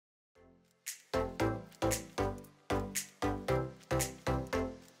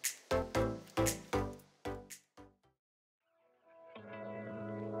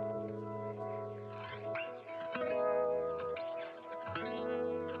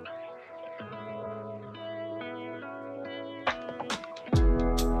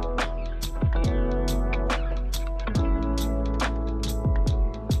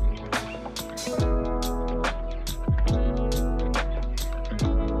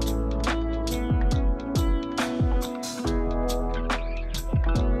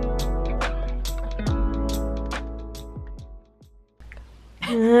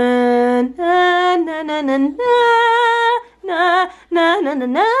Oh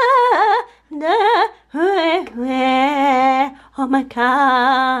my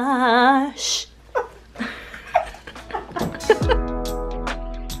gosh.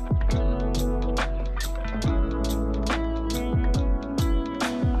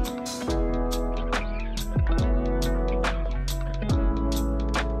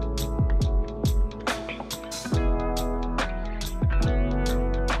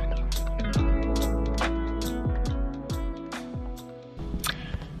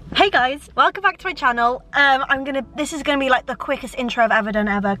 Hey guys, welcome back to my channel. This is gonna be like the quickest intro I've ever done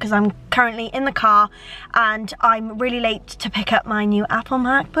because I'm currently in the car and I'm really late to pick up my new Apple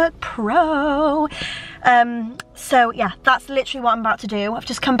MacBook Pro. So yeah, that's literally what I'm about to do. I've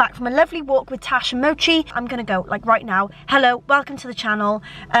just come back from a lovely walk with Tash and Mochi. I'm gonna go like right now. Hello, welcome to the channel.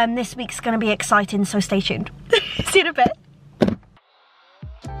 This week's gonna be exciting, so stay tuned. See you in a bit.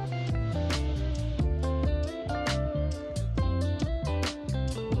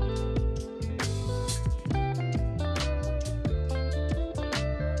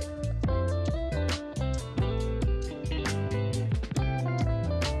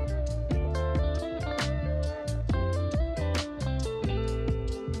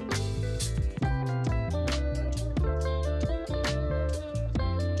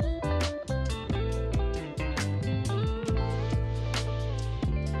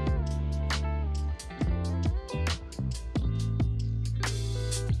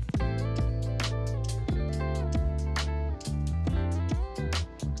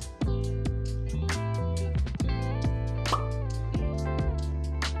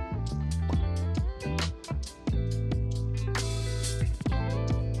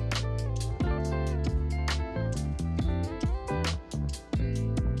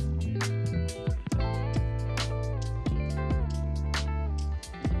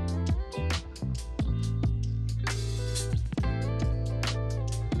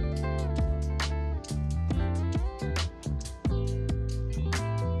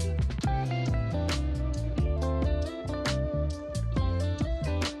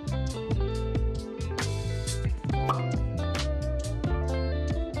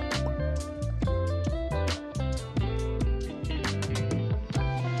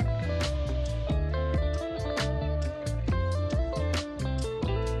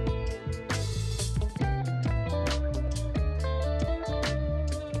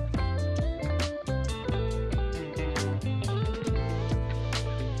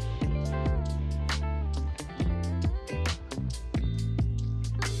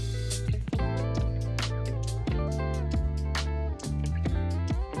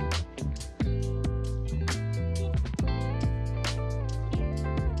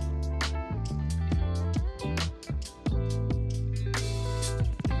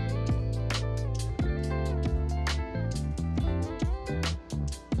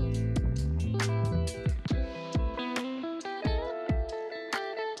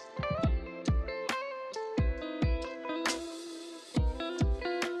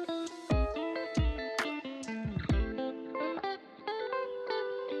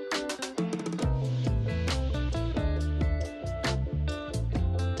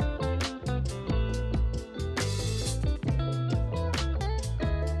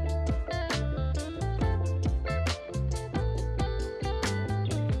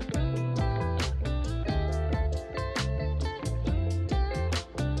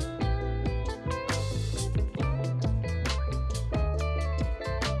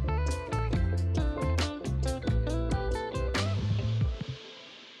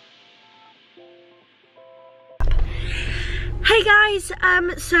 Hey guys,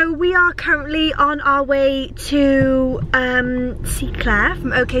 so we are currently on our way to see Clare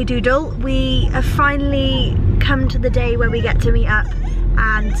from OK Doodle. We have finally come to the day where we get to meet up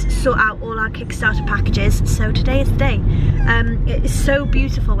and sort out all our Kickstarter packages. So today is the day. It is so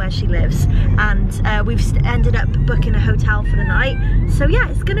beautiful where she lives, and we've ended up booking a hotel for the night. So yeah,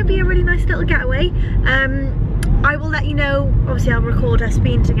 it's gonna be a really nice little getaway. I will let you know. Obviously, I'll record us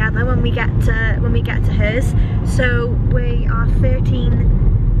being together when we get to hers. So we are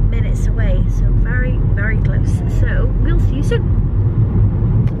 13 minutes away, so very, very close. So we'll see you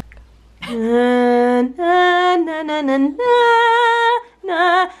soon. Na na na na na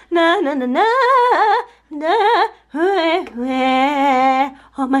na na na na na.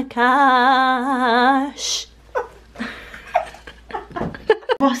 Oh my gosh.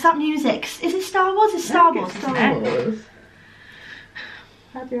 What's that music? Is it Star Wars? It's Star Wars, isn't it?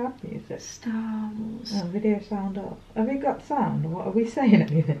 How do you have music? Star Wars. Oh, video sound off. Have we got sound? What are we saying?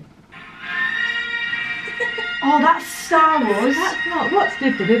 Anything? Oh, that's Star Wars. That's not. What's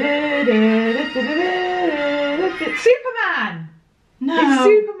Superman? No. It's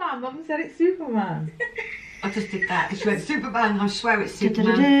Superman. Mum said it's Superman. I just did that. She went Superman. I swear it's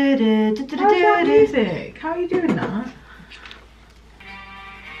Superman. How's that music? How are you doing that?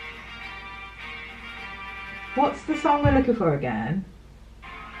 What's the song we're looking for again?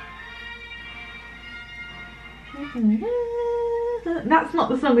 That's not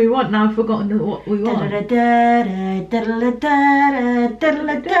the song we want. Now I've forgotten what we want.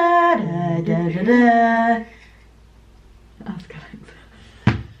 Ask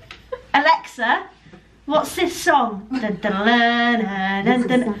Alexa, what's this song? This is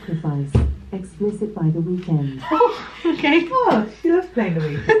Sacrifice, explicit by The Weeknd. Oh, okay. Oh, she loves playing The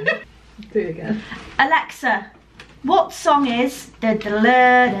Weeknd. Do it again. Alexa, what song is? This is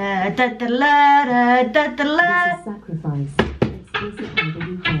Sacrifice, explicit by The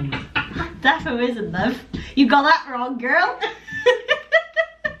Weeknd. Defo isn't, love. You got that wrong, girl.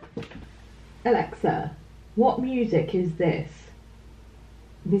 Alexa, what music is this?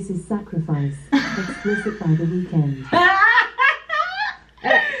 This is Sacrifice, explicit by The Weeknd.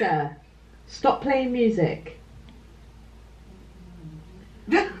 Alexa, stop playing music.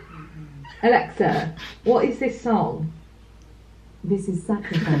 Alexa, what is this song? This is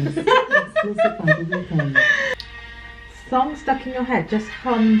Sacrifice, explicit by The Weeknd. Song stuck in your head, just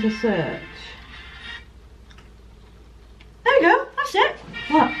hum to search. There we go, that's it.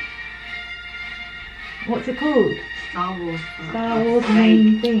 What? What's it called? Star Wars. Star Wars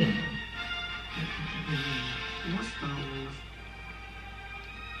main theme. What's Star Wars?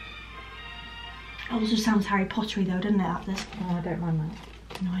 It also sounds Harry Pottery though, doesn't it, after this? Oh, I don't mind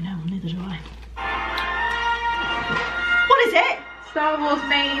that. No, I know, neither do I. What is it? Star Wars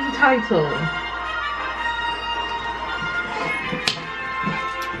main title.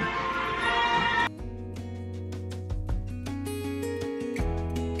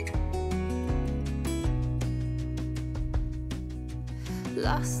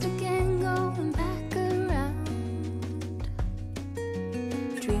 Lost again, going back around,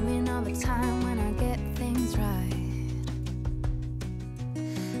 dreaming of a time when I get things right.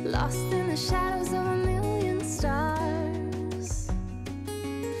 Lost in the shadows of a million stars.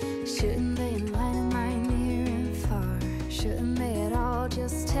 Shouldn't they enlighten my near and far? Shouldn't they at all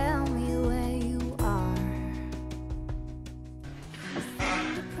just tell me where you are?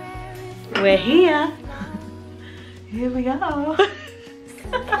 We're here. Here we are.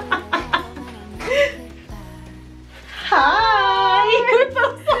 Hi! We're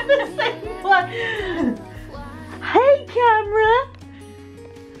both on the same one. Hey, camera!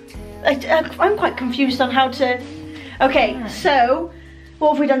 I'm quite confused on how to... Okay, so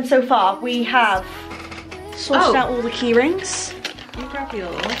what have we done so far? We have sorted out all the key rings. You grab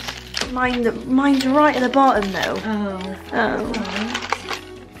yours. Mine's right at the bottom though. Oh.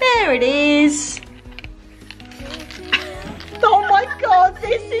 There it is. Oh my god,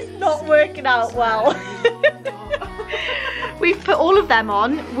 this is not working out well. We've put all of them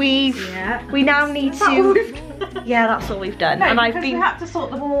on. We now need to. Yeah, that's all we've done. No, and I've because been. we had to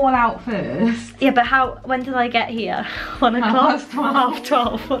sort them all out first. Yeah, but when did I get here? 1 o'clock?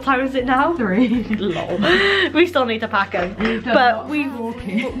 12. What time is it now? 3. Lol. We still need to pack them. But we've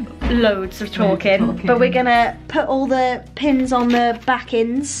loads of talking. But we're gonna put all the pins on the back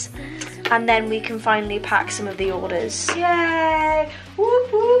ends. And then we can finally pack some of the orders. Yay!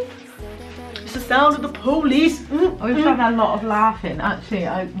 Whoop whoop! It's the sound of the police. We've had a lot of laughing. Actually,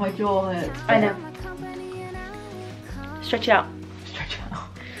 my jaw hurts. I know. Stretch it out. Stretch it out.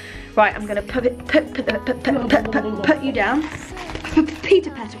 Right, I'm gonna put you down.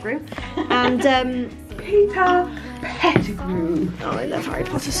 Peter Pettigrew. And Peter Pettigrew. oh, I love Harry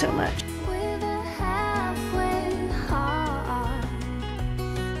Potter so much. With a halfway heart,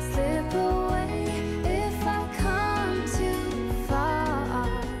 slip away if I come too far.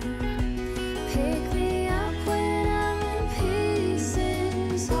 Pick me up when I'm in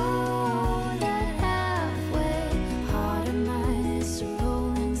pieces. Oh, that halfway heart of mine is a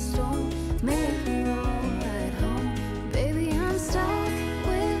rolling stone. Make me roll right home. Baby, I'm stuck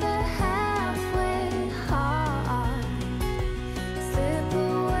with a halfway heart. Slip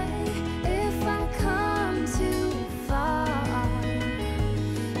away if I come too far.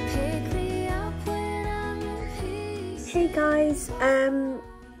 Pick me up when I'm in pieces. Hey guys, I'm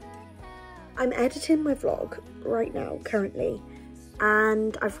editing my vlog right now, currently,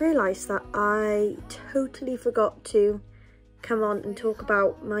 and I've realised that I totally forgot to come on and talk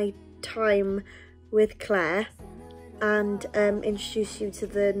about my time with Claire and introduce you to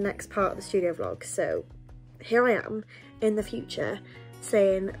the next part of the studio vlog. So here I am in the future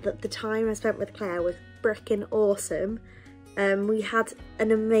saying that the time I spent with Claire was frickin' awesome. We had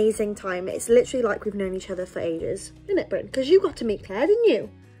an amazing time. It's literally like we've known each other for ages, isn't it, Bryn? Because you got to meet Claire, didn't you?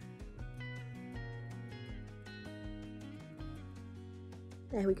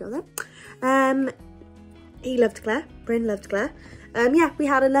 There we go then. He loved Claire. Bryn loved Claire. Yeah, we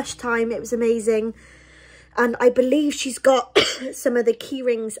had a lush time. It was amazing. And I believe she's got some of the key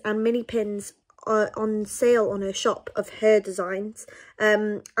rings and mini pins on sale on her shop of her designs.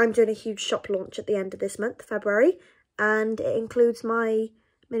 I'm doing a huge shop launch at the end of this month, February, and it includes my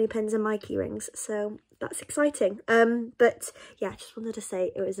mini pins and my key rings, so that's exciting. But yeah, I just wanted to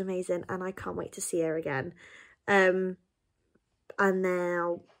say it was amazing and I can't wait to see her again. And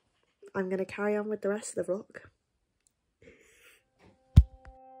now I'm going to carry on with the rest of the vlog.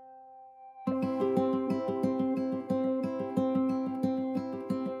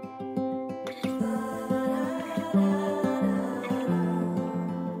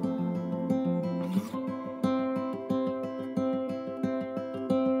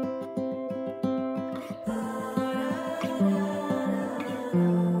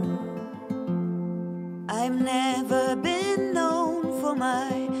 I've never been known for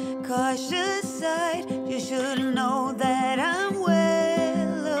my cautious side. You should know that I'm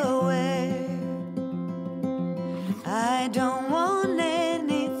well aware. I don't want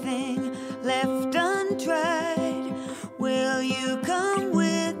anything left untried. Will you come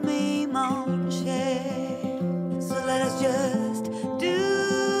with me, mon cher? So let us just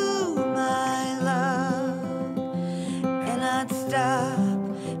do my love and not stop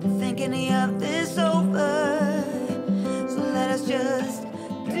thinking of this over. So let us just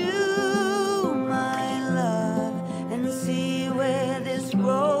do my love and see where this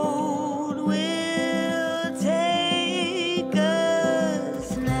road will take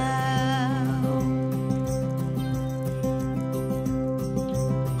us now.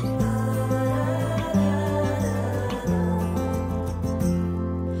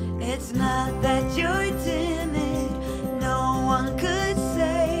 It's not that you're timid, no one could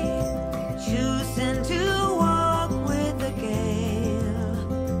say. Choosing to walk with the gale.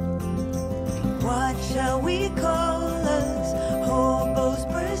 What shall we call us? Hobos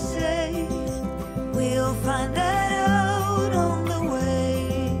per se. We'll find that out on the way.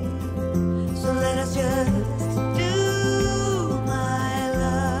 So let us just do my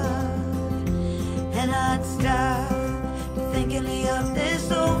love and not stop thinking of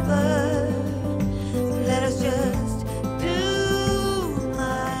this over. Let us just do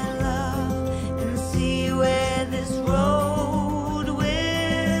my love and see where this road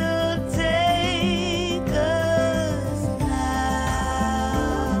will take us now.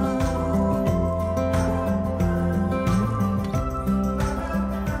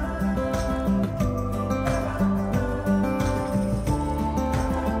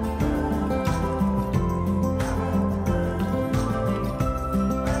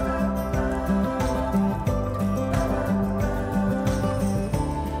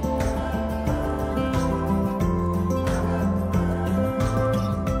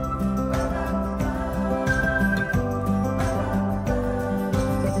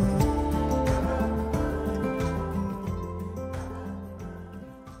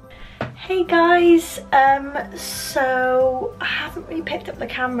 Hey guys, so I haven't really picked up the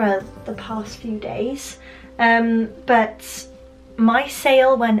camera the past few days, but my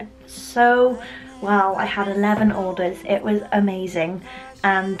sale went so well. I had 11 orders, it was amazing,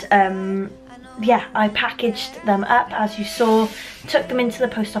 and yeah, I packaged them up as you saw, took them into the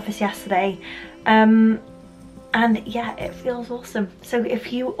post office yesterday, and yeah, it feels awesome. So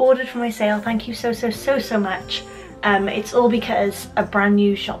if you ordered from my sale, thank you so much. It's all because a brand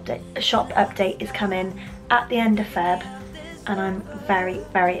new shop update is coming at the end of Feb, and I'm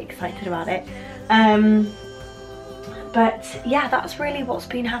very excited about it. But yeah, that's really what's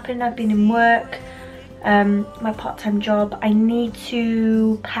been happening. I've been in work, my part-time job. I need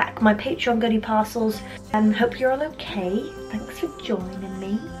to pack my Patreon goodie parcels. Hope you're all okay. Thanks for joining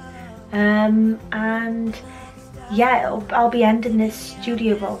me. And yeah, I'll be ending this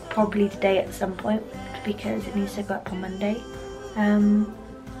studio vlog probably today at some point, because it needs to go up on Monday.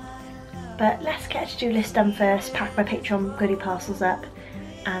 But let's get a to-do list done first, pack my Patreon goodie parcels up,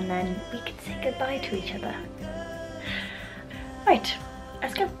 and then we can say goodbye to each other. Right,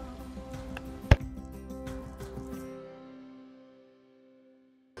 let's go.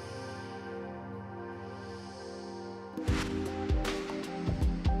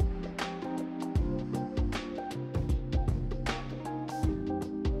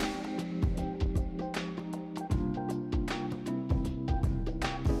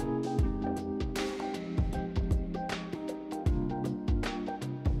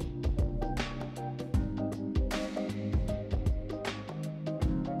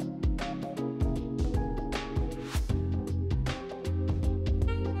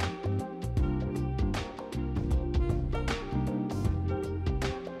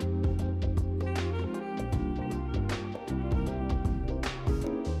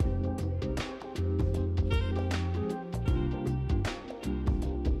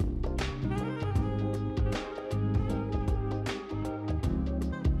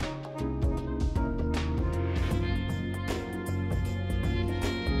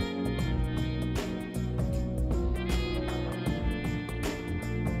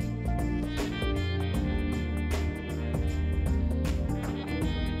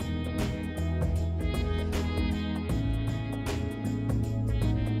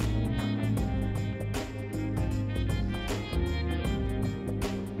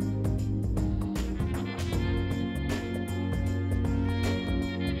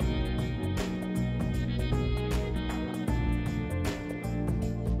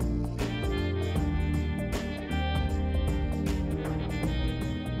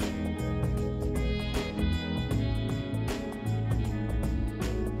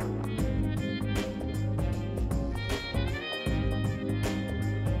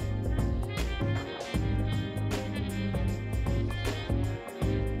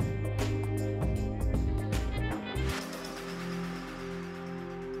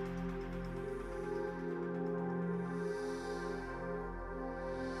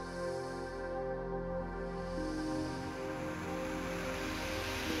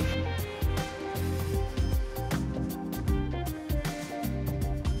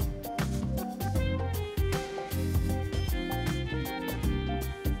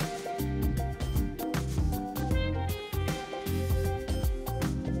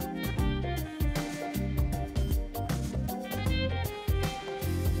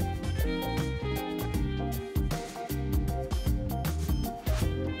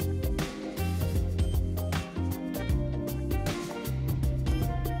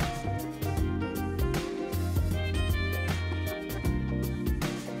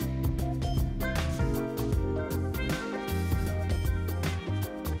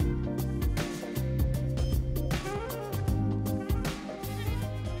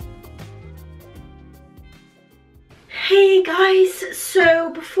 Hey guys, so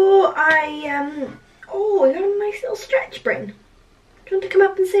before I oh, you got a nice little stretch, Bryn. Do you want to come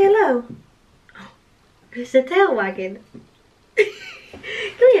up and say hello? Oh, there's a tail wagging.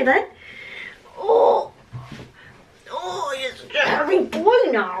 Come here then. Oh, you're such a hairy boy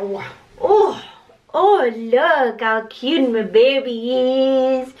now. Oh, look how cute my baby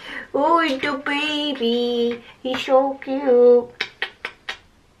is. Oh, it's the baby. He's so cute.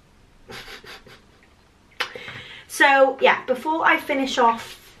 So, yeah, before I finish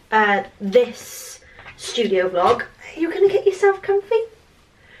off this studio vlog, you're going to get yourself comfy.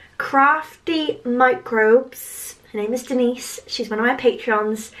 Crafty Microbes. Her name is Denise. She's one of my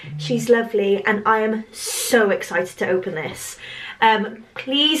Patreons. She's lovely, and I am so excited to open this.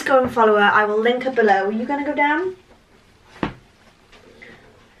 Please go and follow her. I will link her below. Are you going to go down?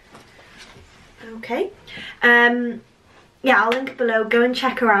 Okay. Yeah, I'll link her below. Go and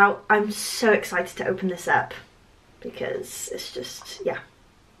check her out. I'm so excited to open this up because it's just, yeah.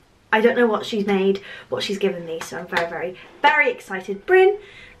 I don't know what she's made, what she's given me, so I'm very, very, very excited. Bryn,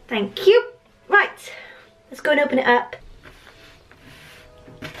 thank you. Right, let's go and open it up.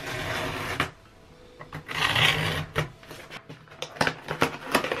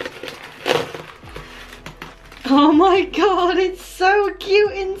 Oh my god, it's so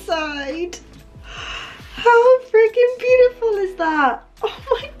cute inside. How freaking beautiful is that? Oh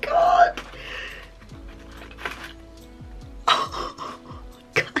my god. Oh,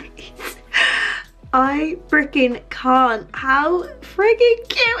 guys, I freaking can't. How freaking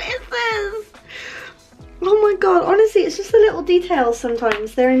cute is this? Oh my god, honestly, it's just the little details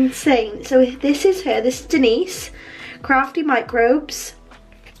sometimes. They're insane. So this is her. This is Denise. Crafty Microbes.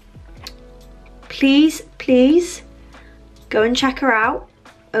 Please, please go and check her out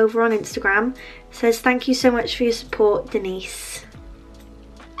over on Instagram. It says, thank you so much for your support, Denise.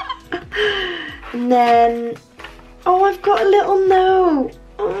 And then, oh, I've got a little note.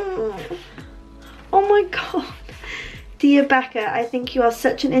 Oh my god. Dear Becca, I think you are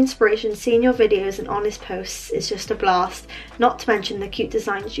such an inspiration. Seeing your videos and honest posts is just a blast. Not to mention the cute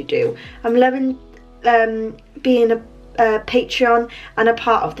designs you do. I'm loving being a Patreon and a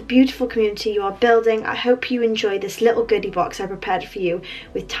part of the beautiful community you are building. I hope you enjoy this little goodie box I prepared for you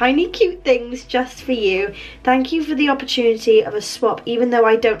with tiny cute things just for you. Thank you for the opportunity of a swap, even though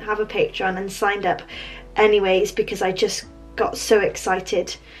I don't have a Patreon and signed up anyways because I just got so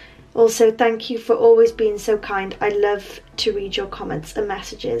excited. Also, thank you for always being so kind. I love to read your comments and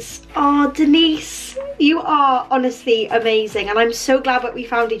messages. Oh, Denise, you are honestly amazing, and I'm so glad that we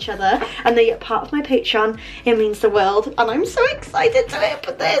found each other and that you're part of my Patreon. It means the world, and I'm so excited to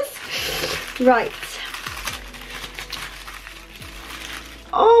open this. Right.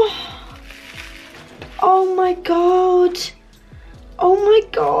 Oh my god. Oh my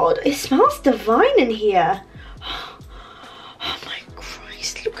god. It smells divine in here. Oh my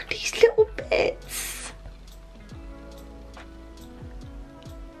Christ, look at these little bits.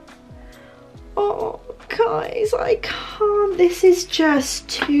 Oh, guys, I can't. This is just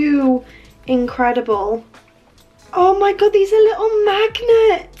too incredible. Oh my god, these are little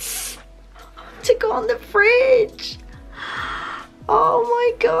magnets to go on the fridge. Oh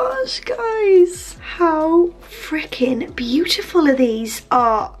my gosh, guys. How freaking beautiful are these?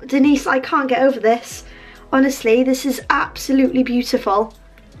 Oh, Denise, I can't get over this. Honestly, this is absolutely beautiful.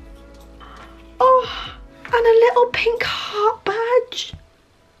 Oh, and a little pink heart badge.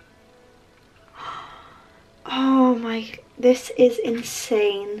 Oh my, this is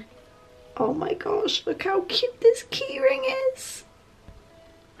insane. Oh my gosh, look how cute this keyring is.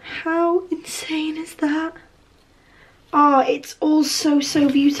 How insane is that? Oh, it's all so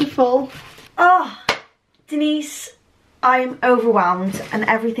beautiful. Oh, Denise, I am overwhelmed and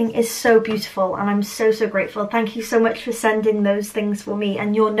everything is so beautiful and I'm so grateful. Thank you so much for sending those things for me,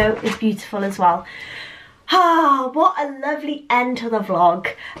 and your note is beautiful as well. Ah, what a lovely end to the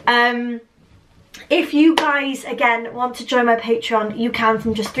vlog. If you guys, again, want to join my Patreon, you can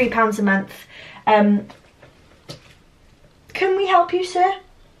from just £3 a month. Can we help you, sir?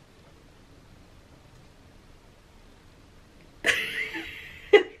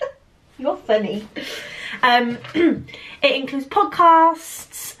 You're funny. It includes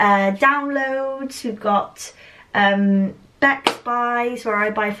podcasts, downloads, we've got Bex buys where I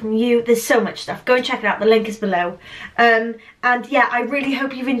buy from you. There's so much stuff. Go and check it out. The link is below. And yeah, I really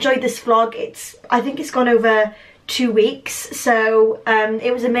hope you've enjoyed this vlog. I think it's gone over 2 weeks. So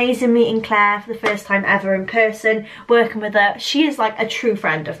it was amazing meeting Claire for the first time ever in person, working with her. She is like a true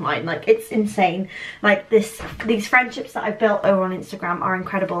friend of mine. Like, it's insane. Like, these friendships that I've built over on Instagram are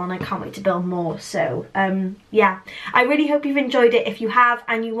incredible, and I can't wait to build more. So yeah, I really hope you've enjoyed it. If you have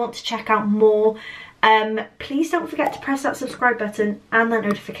and you want to check out more, please don't forget to press that subscribe button and that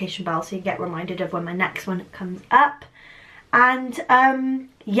notification bell so you get reminded of when my next one comes up. And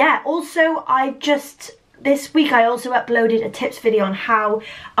yeah, also this week I also uploaded a tips video on how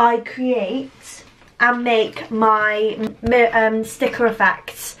I create and make my sticker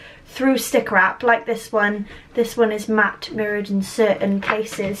effects through sticker app, like this one. This one is matte mirrored in certain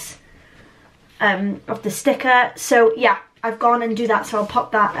places of the sticker. So yeah, I've gone and do that, so I'll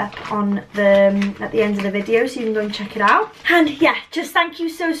pop that up on at the end of the video so you can go and check it out. And yeah, just thank you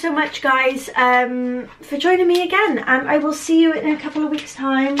so much, guys, for joining me again, and I will see you in a couple of weeks'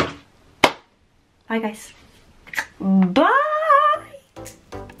 time. Bye, guys. Bye.